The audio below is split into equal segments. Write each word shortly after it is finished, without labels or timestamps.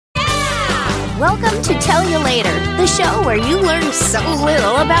Welcome to Tell You Later, the show where you learn so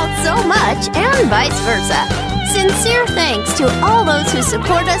little about so much and vice versa. Sincere thanks to all those who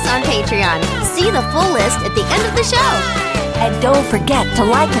support us on Patreon. See the full list at the end of the show. And don't forget to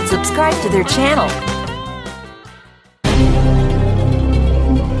like and subscribe to their channel.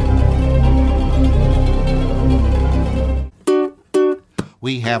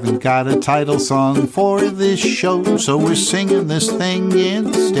 We haven't got a title song for this show, so we're singing this thing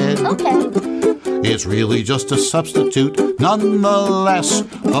instead. Okay. It's really just a substitute. Nonetheless,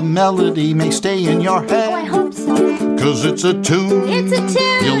 the melody may stay in your head. Oh, I hope so. 'Cause it's a tune. It's a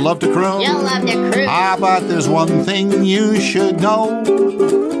tune. You'll love to croon. You'll love to croon. But there's one thing you should know.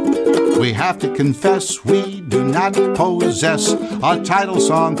 We have to confess we do not possess a title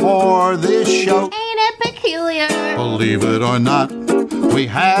song for this show. Ain't it peculiar? Believe it or not, we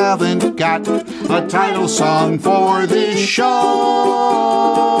haven't got a title song for this show.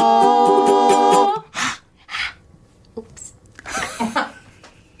 Oops.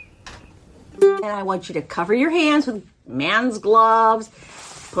 And I want you to cover your hands with man's gloves,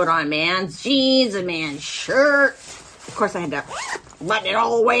 put on man's jeans, a man's shirt. Of course, I had to button it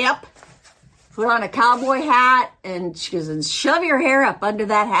all the way up. Put on a cowboy hat, and she goes, and shove your hair up under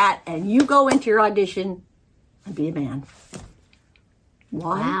that hat, and you go into your audition and be a man.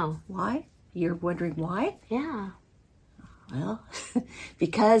 Why? Wow. Why? You're wondering why? Yeah. Well,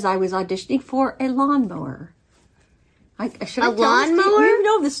 because I was auditioning for a lawnmower. Should I A tell this to you? lawnmower? You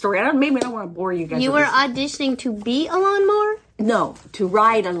know this story. Maybe I don't want to bore you guys. You with were this. auditioning to be a lawnmower? No, to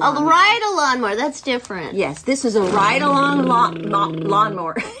ride a lawnmower. Oh, ride a lawnmower. That's different. Yes, this is a ride-along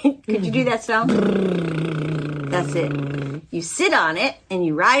lawnmower. Could you do that sound? That's it. You sit on it, and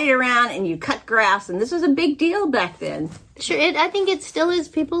you ride it around, and you cut grass, and this was a big deal back then. Sure, I think it still is.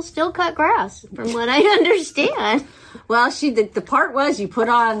 People still cut grass, from what I understand. Well, the part was you put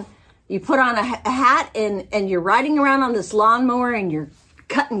on a hat, and you're riding around on this lawnmower, and you're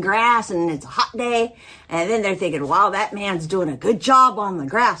cutting grass, and it's a hot day, and then they're thinking, wow, that man's doing a good job on the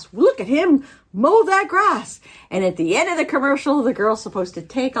grass. Look at him mow that grass. And at the end of the commercial, the girl's supposed to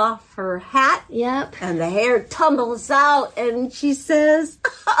take off her hat. Yep. And the hair tumbles out, and she says,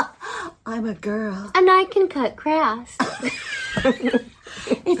 I'm a girl. And I can cut grass.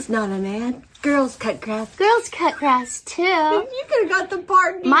 It's not a man. Girls cut grass. Girls cut grass, too. You could have got the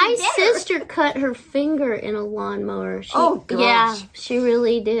part. My there. sister cut her finger in a lawnmower. Oh, gosh. Yeah, she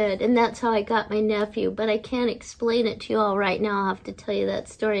really did. And that's how I got my nephew. But I can't explain it to you all right now. I'll have to tell you that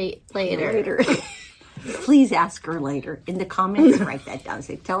story later. Please ask her later. In the comments, write that down.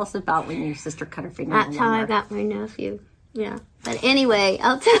 Say, tell us about when your sister cut her finger in That's the how I lawnmower. got my nephew. Yeah. But anyway,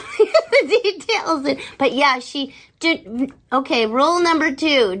 I'll tell you the details. But yeah, okay, rule number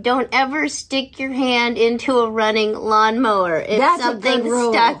 2. Don't ever stick your hand into a running lawnmower if That's a good something's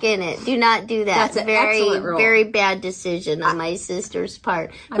rule. stuck in it. Do not do that. That's an excellent rule. Very bad decision on my sister's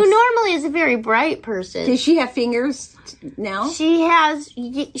part, who normally is a very bright person. Does she have fingers now? She has,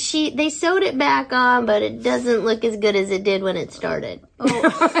 they sewed it back on, but it doesn't look as good as it did when it started.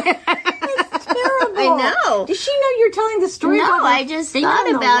 Terrible. I know. Does she know you're telling the story? No, about I just finger thought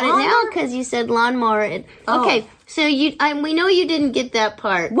in the about it now lawnmower? because you said lawnmower. Oh. Okay, so we know you didn't get that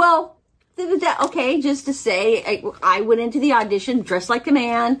part. Well, okay, just to say, I went into the audition dressed like a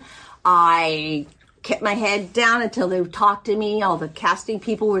man. I kept my head down until they talked to me. All the casting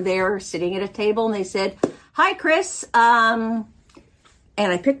people were there sitting at a table, and they said, hi, Chris. And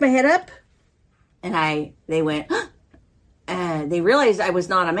I picked my head up, and they went, they realized I was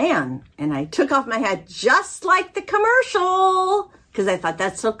not a man. And I took off my hat just like the commercial. Because I thought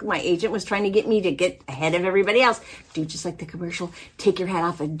that's so, my agent was trying to get me to get ahead of everybody else. Do just like the commercial. Take your hat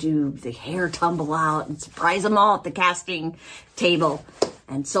off and do the hair tumble out and surprise them all at the casting table.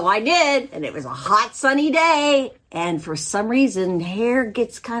 And so I did. And it was a hot, sunny day. And for some reason, hair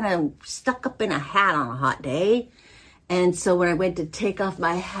gets kind of stuck up in a hat on a hot day. And so when I went to take off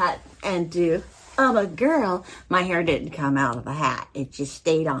my hat and do, I'm a girl, my hair didn't come out of the hat. It just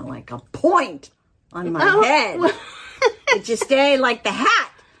stayed on like a point on my head. It just stayed like the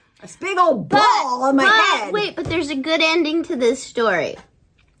hat. This big old ball on my head. Wait, but there's a good ending to this story.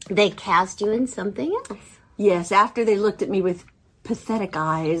 They cast you in something else. Yes, after they looked at me with pathetic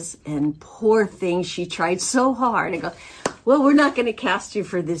eyes, and poor thing, she tried so hard. I go, well, we're not going to cast you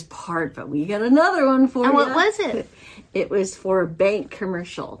for this part, but we got another one for you. And what was it? It was for a bank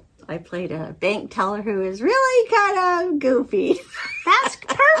commercial. I played a bank teller who is really kind of goofy. That's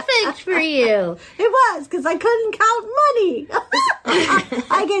perfect for you. It was, because I couldn't count money.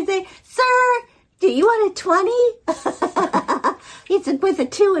 I can say, sir, do you want a 20? It's with a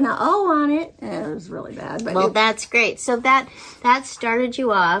 2 and an O on it. It was really bad. But Well, that's great. So that started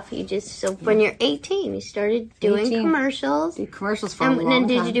you off. When you're 18, you started doing 18. commercials. did commercials for a long And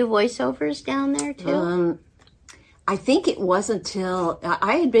did time. you do voiceovers down there too? I think it wasn't until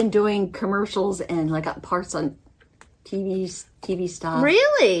I had been doing commercials and like got parts on TV stuff.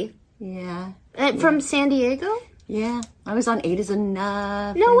 Really? Yeah. From San Diego? Yeah, I was on 8 is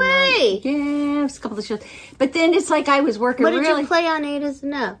Enough. No and, way! Yeah, it was a couple of shows. But then it's like I was working What did really... you play on 8 is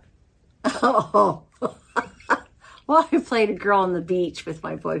Enough? Oh. Well, I played a girl on the beach with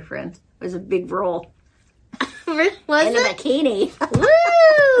my boyfriend. It was a big role. Was In a it? bikini.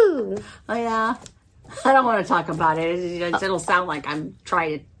 Woo! Oh, yeah. I don't want to talk about it. It'll sound like I'm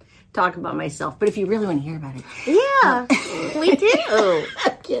trying to talk about myself. But if you really want to hear about it... Yeah, we do.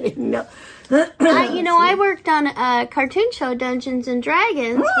 I'm kidding. No. I worked on a cartoon show, Dungeons and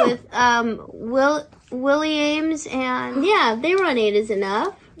Dragons, with Willie Ames, and they were on 8 is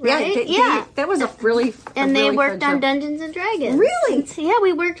Enough, right? That was a really and they really worked fun on show. Dungeons and Dragons. Really? Yeah,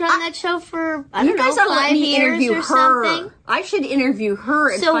 we worked on that show for You guys ought to let 5 me years interview or her. something. I should interview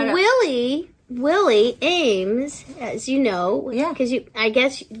her. And So find out. Willie Ames, as you know, because I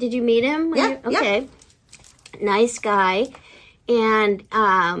guess did you meet him? Yeah. Okay. Nice guy, and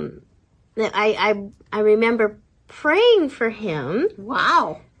I remember praying for him.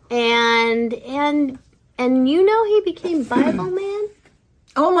 Wow. And he became Bible man.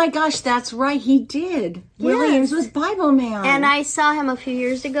 Oh my gosh, that's right. He did. Williams was Bible man. And I saw him a few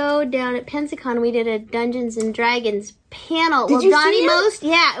years ago down at Pensacon. We did a Dungeons and Dragons panel. Did you Donnie see him? Most,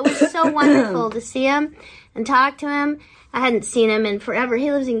 it was so wonderful to see him and talk to him. I hadn't seen him in forever.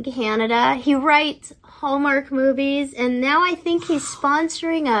 He lives in Canada. He writes Hallmark movies, and now I think he's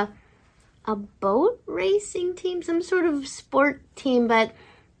sponsoring a boat racing team, some sort of sport team, but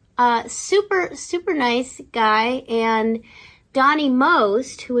super, super nice guy. And Donnie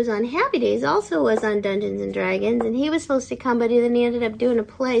Most, who was on Happy Days, also was on Dungeons and Dragons, and he was supposed to come, but then he ended up doing a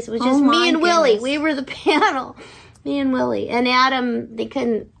play. So it was just me and Willie. We were the panel. Me and Willie. And Adam, they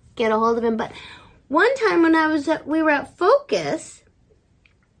couldn't get a hold of him. But one time when we were at Focus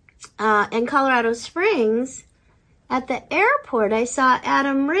in Colorado Springs, at the airport, I saw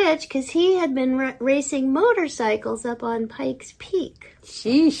Adam Rich because he had been racing motorcycles up on Pikes Peak.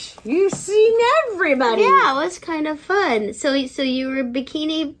 Sheesh, you've seen everybody. Yeah, it was kind of fun. So you were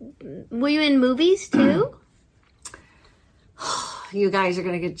bikini. Were you in movies too? You guys are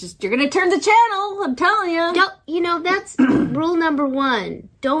you're gonna turn the channel. I'm telling you. That's rule number 1.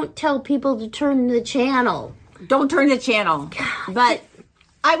 Don't tell people to turn the channel. Don't turn the channel. But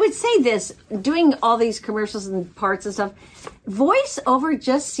I would say this, doing all these commercials and parts and stuff, voiceover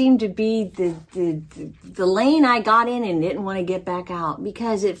just seemed to be the lane I got in and didn't want to get back out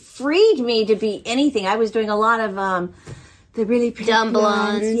because it freed me to be anything. I was doing a lot of the really pretty Dumb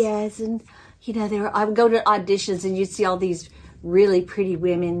blondes. yes, and I would go to auditions and you'd see all these really pretty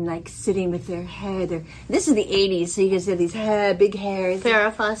women like sitting with their hair. This is the 80s, so you guys have these big hairs.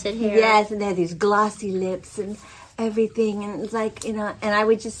 Farrah Fawcett hair. Yes, and they had these glossy lips and everything, and it's like, and I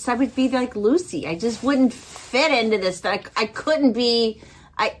would be like Lucy. I just wouldn't fit into this. I couldn't be.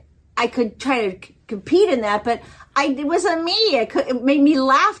 I could try to compete in that, but it wasn't me. It made me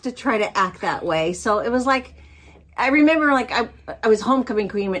laugh to try to act that way. So it was like, I remember like I was homecoming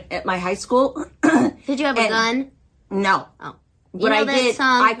queen at my high school. Did you have a gun? No. Oh. What I did,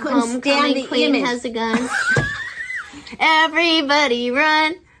 I couldn't stand the Queen image. has a gun. Everybody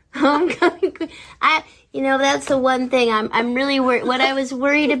run, homecoming queen. That's the one thing I'm really worried. What I was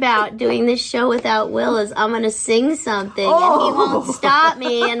worried about doing this show without Will is I'm going to sing something and he won't stop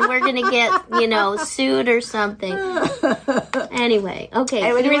me and we're going to get, sued or something. Anyway, okay.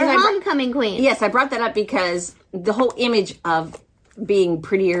 So you were homecoming queen. Yes, I brought that up because the whole image of being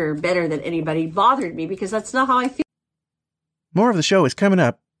prettier or better than anybody bothered me because that's not how I feel. More of the show is coming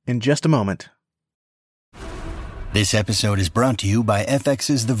up in just a moment. This episode is brought to you by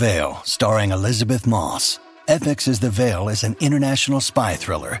FX's The Veil, starring Elizabeth Moss. FX's The Veil is an international spy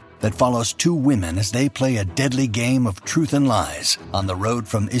thriller that follows 2 women as they play a deadly game of truth and lies on the road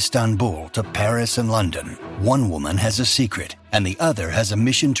from Istanbul to Paris and London. One woman has a secret, and the other has a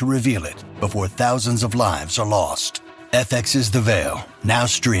mission to reveal it before thousands of lives are lost. FX's The Veil, now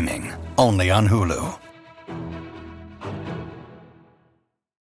streaming, only on Hulu.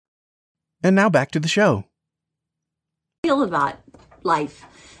 And now back to the show. Feel about life.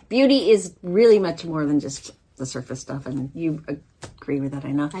 Beauty is really much more than just the surface stuff, and you agree with that,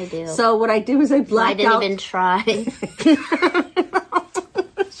 I know. I do. So what I do is I black out. I didn't even try.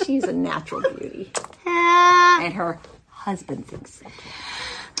 She's a natural beauty, and her husband thinks so.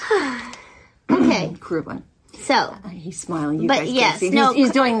 Okay. Crude one. So, He's smiling. You But guys yes, can't see. no,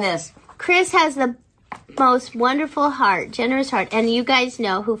 He's doing this. Chris has the most wonderful heart, generous heart, and you guys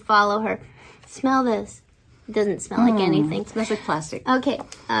know who follow her. Smell this. It doesn't smell like anything. It smells like plastic. Okay.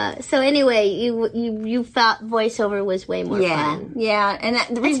 So anyway, you felt voiceover was way more fun. Yeah, and the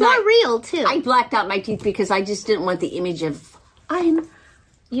It's reason more real too. I blacked out my teeth because I just didn't want the image of I'm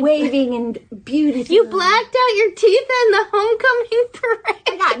waving and beautiful. You blacked out your teeth in the homecoming parade.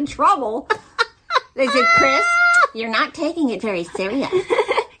 I got in trouble. They said, Chris, you're not taking it very serious.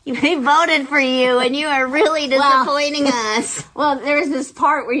 They voted for you, and you are really disappointing us. Well, there's this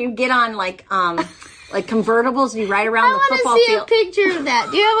part where you get on like convertibles and you ride around the football I field. want to see a picture of that.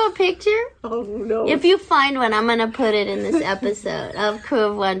 Do you have a picture? Oh no! If you find one, I'm going to put it in this episode of Crew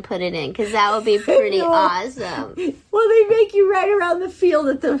of One. Put it in because that would be pretty awesome. Well, they make you ride around the field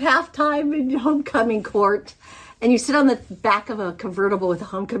at the halftime and homecoming court, and you sit on the back of a convertible with a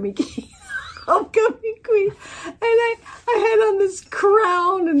homecoming queen. Homecoming queen, and I had on this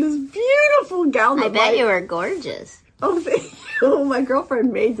crown and this beautiful gown. I bet you were gorgeous. Oh, thank you. Oh, my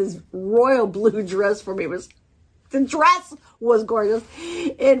girlfriend made this royal blue dress for me. The dress was gorgeous.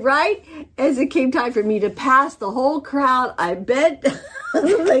 And right as it came time for me to pass the whole crowd, I bent,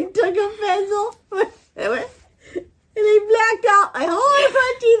 they took a pencil, and they blacked out my whole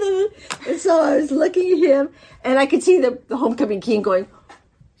front teeth. And so I was looking at him, and I could see the homecoming king going,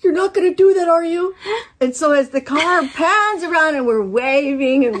 "You're not going to do that, are you?" And so as the car pans around and we're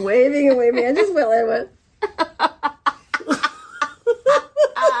waving and waving and waving, I just went like,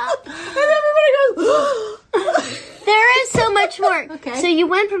 and everybody goes, There is so much more. Okay. So you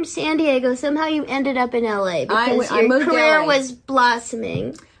went from San Diego. Somehow you ended up in LA because I your moved to career LA. was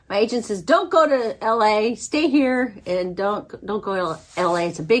blossoming. My agent says, "Don't go to LA. Stay here and don't go to LA.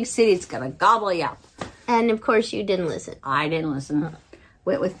 It's a big city. It's going to gobble you up." And of course you didn't listen. I didn't listen.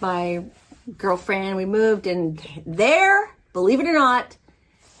 Went with my girlfriend. We moved, and there, believe it or not,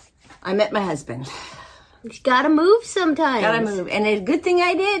 I met my husband. You gotta move sometimes. Gotta move. And a good thing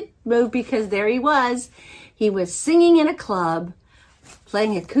I did move because there he was. He was singing in a club,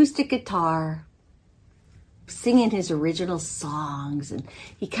 playing acoustic guitar, singing his original songs. And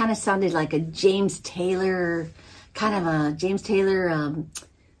he kind of sounded like a James Taylor, country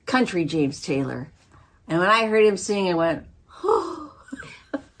James Taylor. And when I heard him sing, I went, oh.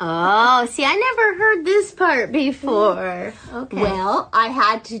 Oh, see, I never heard this part before. Okay. Well, I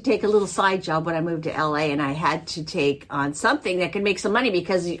had to take a little side job when I moved to LA, and I had to take on something that could make some money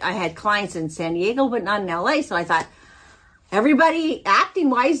because I had clients in San Diego, but not in LA. So I thought, everybody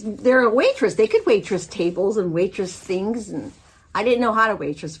acting wise, they're a waitress. They could waitress tables and waitress things. And I didn't know how to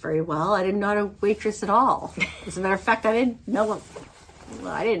waitress very well. I didn't know how to waitress at all. As a matter of fact, I didn't know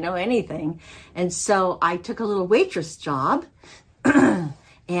anything. And so I took a little waitress job.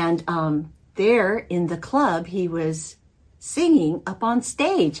 And there in the club, he was singing up on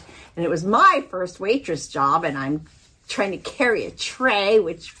stage. And it was my first waitress job, and I'm trying to carry a tray,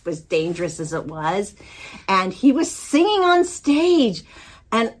 which was dangerous as it was. And he was singing on stage.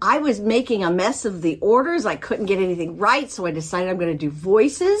 And I was making a mess of the orders. I couldn't get anything right, so I decided I'm going to do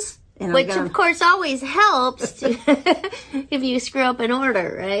voices. And Which, of course, always helps if you screw up an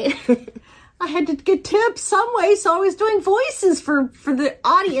order, right? I had to get tips some way, so I was doing voices for the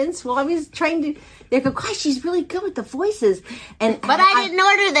audience while I was trying to. They go, "Gosh, she's really good with the voices." But I didn't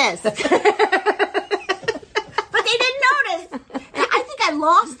order this. But they didn't notice. And I think I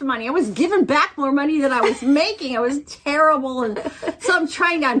lost money. I was giving back more money than I was making. I was terrible, and so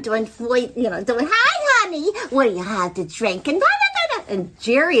I'm doing voice, doing, "Hi, honey, what do you have to drink?" And and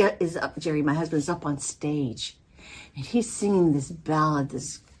Jerry, my husband, is up on stage, and he's singing this ballad,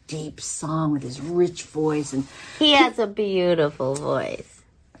 this deep song with his rich voice, and he has a beautiful voice.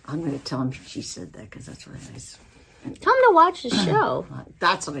 I'm going to tell him she said that because that's really nice. Tell him to watch the show.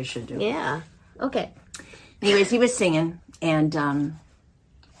 That's what I should do. Yeah. Okay. Anyways, he was singing, and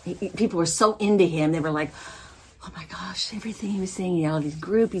people were so into him. They were like, "Oh my gosh, everything he was singing, these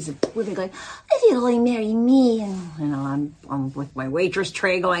groupies of women going, if you'd only marry me." And I'm with my waitress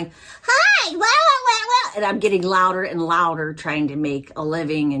tray going, "Hi, well. And I'm getting louder and louder, trying to make a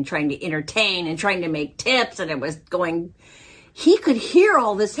living and trying to entertain and trying to make tips. And it was going, he could hear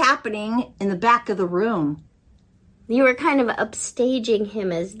all this happening in the back of the room. You were kind of upstaging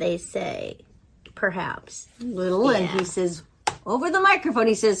him, as they say, perhaps. Little, yeah. And he says, over the microphone,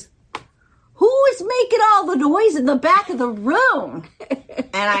 he says, "Who is making all the noise in the back of the room?" And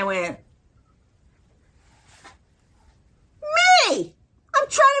I went, "Me! I'm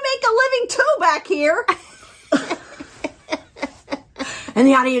trying to make a living too back here." And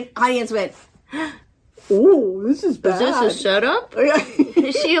the audience went, "Oh, this is bad." Is this a setup?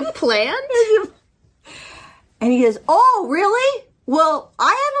 Is she a plant? And he goes, oh, really? Well, I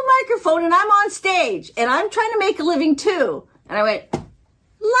have a microphone and I'm on stage and I'm trying to make a living too. And I went,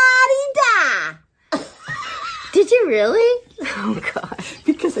 la-di-da. Did you really? Oh, God.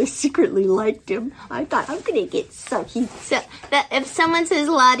 Because I secretly liked him. I thought, I'm going to get so he... So that if someone says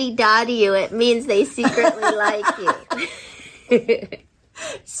la-di-da to you, it means they secretly like you.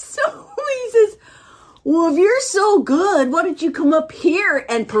 So he says, well, if you're so good, why don't you come up here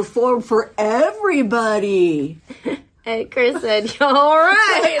and perform for everybody? And Chris said, all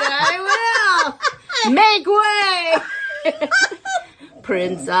right, I will. Make way.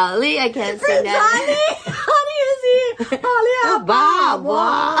 Prince Ali. I can't sing that. Prince Ali.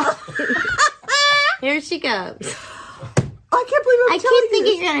 Ali. Here she comes. I can't believe I'm I telling keep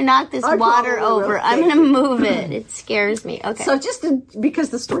thinking you're going to knock this water over. I'm going to move it. It scares me. Okay. So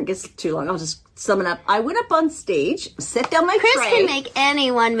because the story gets too long, I'll just sum it up. I went up on stage, set down my Chris tray. can make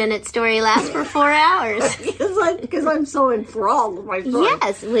any 1 minute story last for 4 hours. Because I'm so enthralled with my story.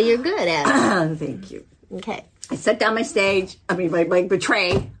 Yes, well, you're good at it. Thank you. Okay. I set down my tray,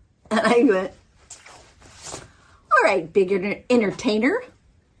 and I went, all right, big entertainer.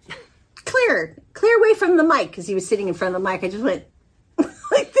 Clear away from the mic, because he was sitting in front of the mic. I just went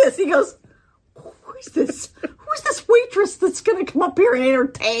like this. He goes, who's this waitress that's going to come up here and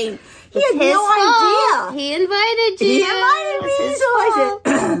entertain? He had no idea. He invited you. He invited me. So I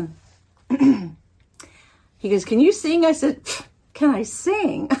said, he goes, can you sing? I said, can I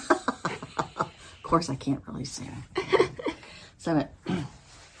sing? Of course I can't really sing. So I went,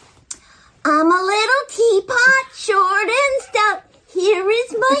 I'm a little teapot, short and stout. Here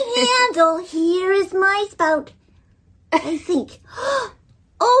is my handle, here is my spout. I think,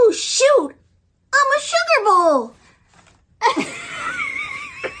 oh shoot, I'm a sugar bowl.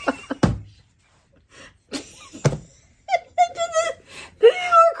 Then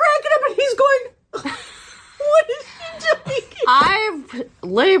you were cracking up and he's going, what is she doing? I've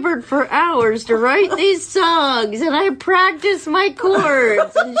labored for hours to write these songs, and I practice my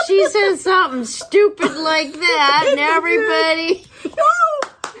chords, and she says something stupid like that, and everybody... No!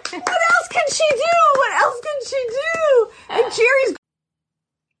 What else can she do? And Jerry's...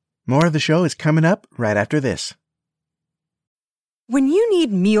 More of the show is coming up right after this. When you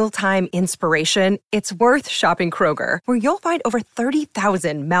need mealtime inspiration, it's worth shopping Kroger, where you'll find over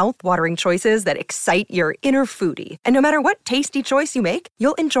 30,000 mouth-watering choices that excite your inner foodie. And no matter what tasty choice you make,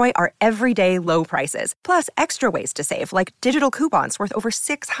 you'll enjoy our everyday low prices, plus extra ways to save, like digital coupons worth over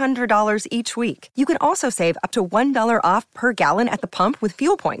 $600 each week. You can also save up to $1 off per gallon at the pump with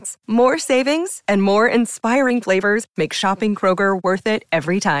fuel points. More savings and more inspiring flavors make shopping Kroger worth it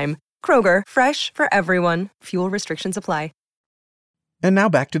every time. Kroger, fresh for everyone. Fuel restrictions apply. And now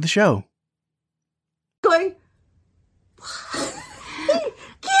back to the show. Going, get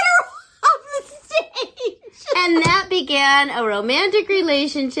her off the stage. And that began a romantic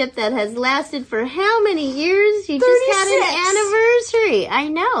relationship that has lasted for how many years? You 36. just had an anniversary. I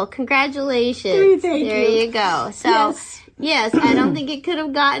know. Congratulations. Thank there you go. So, yes, I don't think it could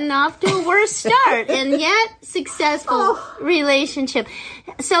have gotten off to a worse start. And yet, successful relationship.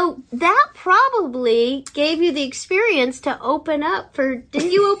 So that probably gave you the experience to open up for...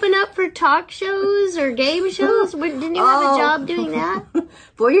 Didn't you open up for talk shows or game shows? Didn't you have a job doing that?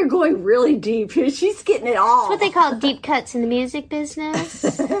 Boy, you're going really deep. She's getting it all. That's what they call deep cuts in the music business.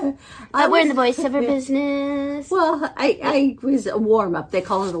 We're in the voiceover business. Well, I was a warm-up. They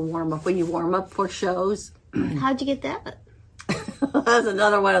call it a warm-up when you warm up for shows. How'd you get that? That's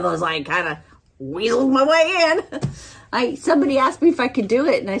another one of those, I kind of weaseled my way in. Somebody asked me if I could do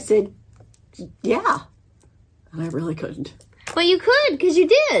it, and I said, yeah. And I really couldn't. Well, you could, because you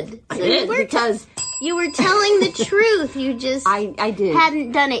did. I did, because... You were telling the truth. You just I did.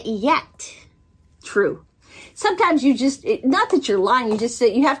 Hadn't done it yet. True. Sometimes you just, not that you're lying, you just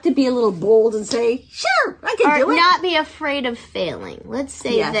say, you have to be a little bold and say, sure, I can do it. Or not be afraid of failing. Let's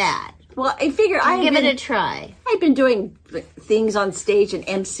say that. Well, I figure give it a try. I've been doing things on stage and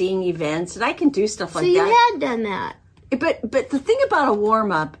emceeing events, and I can do stuff like that. So you had done that. But the thing about a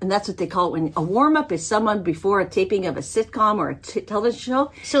warm-up, and that's what they call it, when a warm-up is someone before a taping of a sitcom or a television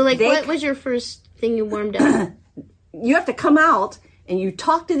show. So, what was your first thing you warmed up? You have to come out, and you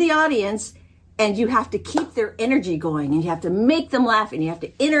talk to the audience, and you have to keep their energy going, and you have to make them laugh, and you have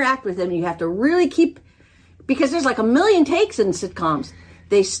to interact with them, and you have to really keep... Because there's like a million takes in sitcoms.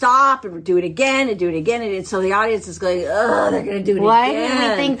 They stop and do it again and do it again. And so the audience is going, oh, they're going to do it again. Why did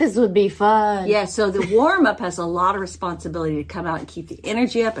we think this would be fun? Yeah, so the warm-up has a lot of responsibility to come out and keep the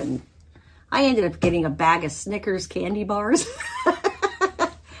energy up. And I ended up getting a bag of Snickers candy bars.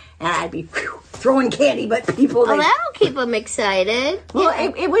 And I'd be throwing candy, but people... that'll keep them excited. Well,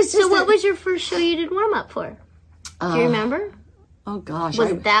 it was just... So what was your first show you did warm-up for? Do you remember? Oh, gosh.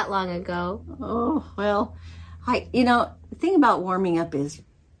 Was it that long ago? Oh, well, the thing about warming up is,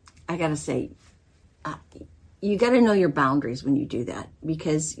 I got to say, you got to know your boundaries when you do that,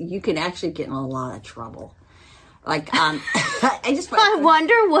 because you can actually get in a lot of trouble. Like, I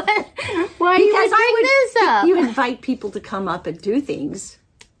wonder why you would bring this up. You invite people to come up and do things.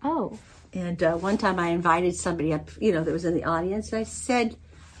 Oh. And one time I invited somebody up, that was in the audience, and I said,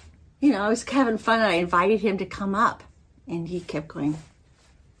 I was having fun, and I invited him to come up, and he kept going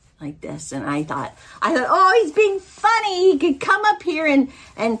like this, and I thought, oh, he's being funny. He could come up here, and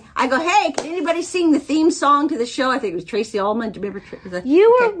I go, hey, can anybody sing the theme song to the show? I think it was Tracy Ullman. Do you remember?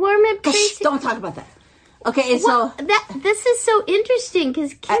 You were warming up Tracy? Shh, don't talk about that. Okay, and so this is so interesting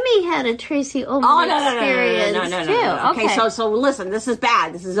because Kimmy had a Tracy Ullman experience no. Okay, so listen, this is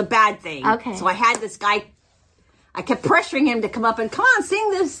bad. This is a bad thing. Okay. So I had this guy. I kept pressuring him to come up and come on,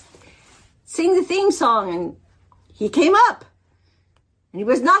 sing the theme song, and he came up, and he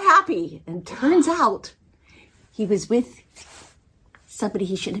was not happy. And turns out, he was with somebody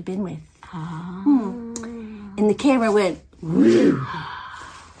he shouldn't have been with. Oh. And the camera went, whew,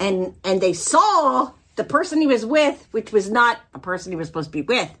 and they saw the person he was with, which was not the person he was supposed to be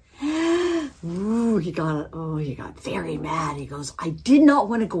with. Ooh, he got very mad. He goes, I did not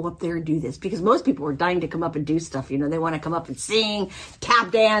want to go up there and do this, because most people were dying to come up and do stuff. They want to come up and sing,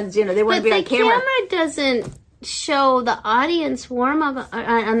 tap dance, they want to be on camera. But the camera doesn't show the audience warm up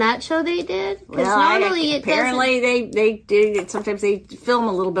on that show they did? Because normally it apparently they did. Sometimes they film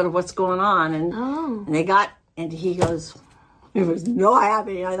a little bit of what's going on, and he goes, he was not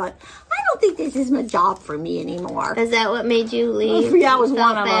happy. I thought, I don't think this is my job for me anymore. Is that what made you leave? Yeah, it was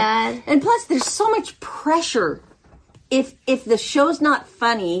one of them. And plus, there's so much pressure. If the show's not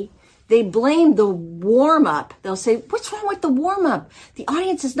funny, they blame the warm-up. They'll say, what's wrong with the warm-up? The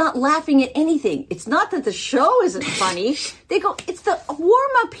audience is not laughing at anything. It's not that the show isn't funny. They go, it's the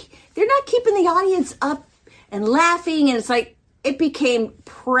warm-up. They're not keeping the audience up and laughing. And it's like, it became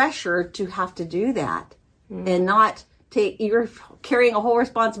pressure to have to do that. And not you're carrying a whole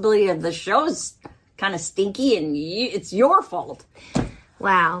responsibility of the show's kind of stinky, and it's your fault.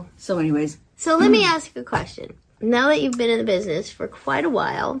 Wow. So anyways. So let me ask you a question. Now that you've been in the business for quite a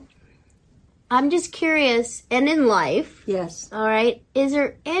while, I'm just curious, and in life. Yes. All right. Is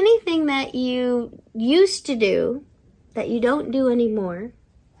there anything that you used to do that you don't do anymore,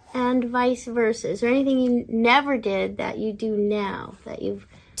 and vice versa? Is there anything you never did that you do now that you've...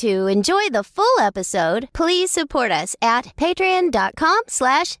 To enjoy the full episode, please support us at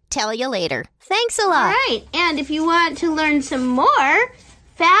patreon.com/tellyoulater. Thanks a lot. All right. And if you want to learn some more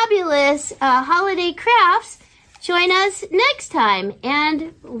fabulous holiday crafts, join us next time,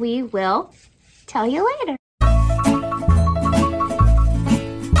 and we will tell you later.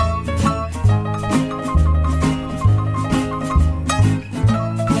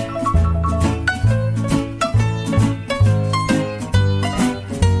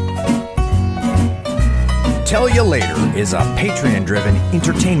 Tell You Later is a Patreon-driven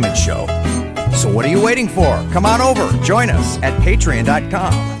entertainment show. So what are you waiting for? Come on over. Join us at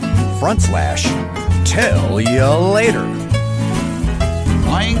patreon.com/Tell You Later.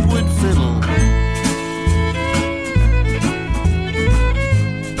 Playing wood fiddle.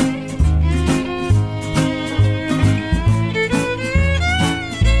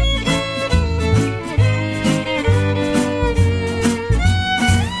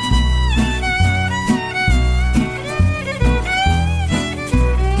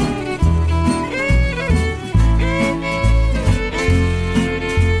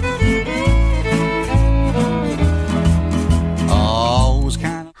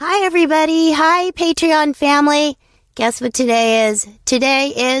 Everybody, hi Patreon family. Guess what today is?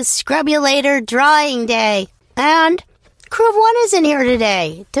 Today is Scrubulator Drawing Day. And Crew of One isn't here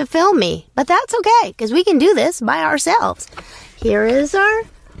today to film me. But that's okay, because we can do this by ourselves. Here is our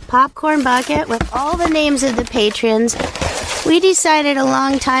popcorn bucket with all the names of the patrons. We decided a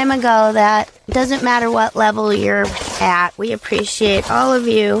long time ago that it doesn't matter what level you're at. We appreciate all of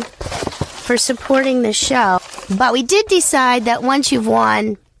you for supporting the show. But we did decide that once you've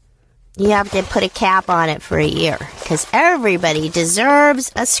won, you have to put a cap on it for a year, because everybody deserves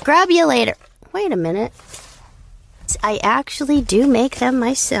a Scrubulator. Wait a minute. I actually do make them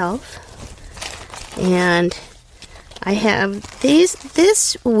myself. And I have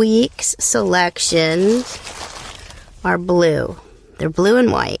this week's selections are blue. They're blue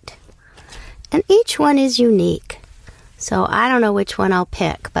and white. And each one is unique. So I don't know which one I'll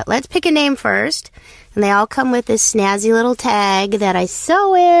pick. But let's pick a name first. And they all come with this snazzy little tag that I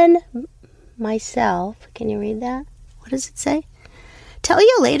sew in myself. Can you read that? What does it say? Tell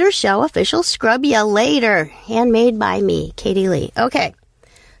You Later Show official Scrub Ya Later. Handmade by me, Katie Lee. Okay,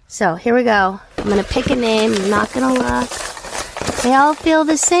 so here we go. I'm going to pick a name. I'm not going to look. They all feel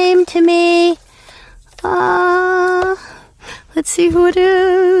the same to me. Let's see who it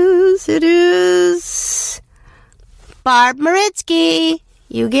is. It is Barb Maritsky.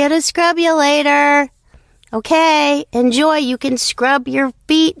 You get a Scrub Ya Later. Okay, enjoy. You can scrub your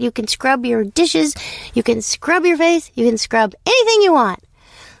feet. You can scrub your dishes. You can scrub your face. You can scrub anything you want.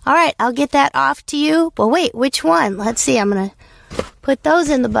 All right, I'll get that off to you. But wait, which one? Let's see. I'm going to put those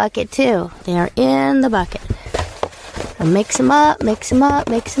in the bucket, too. They are in the bucket. I'll mix them up, mix them up,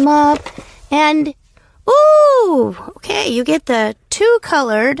 mix them up. And, ooh, okay, you get the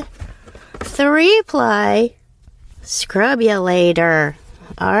 2-colored 3-ply Scrub Ya Later.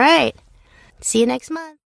 All right. See you next month.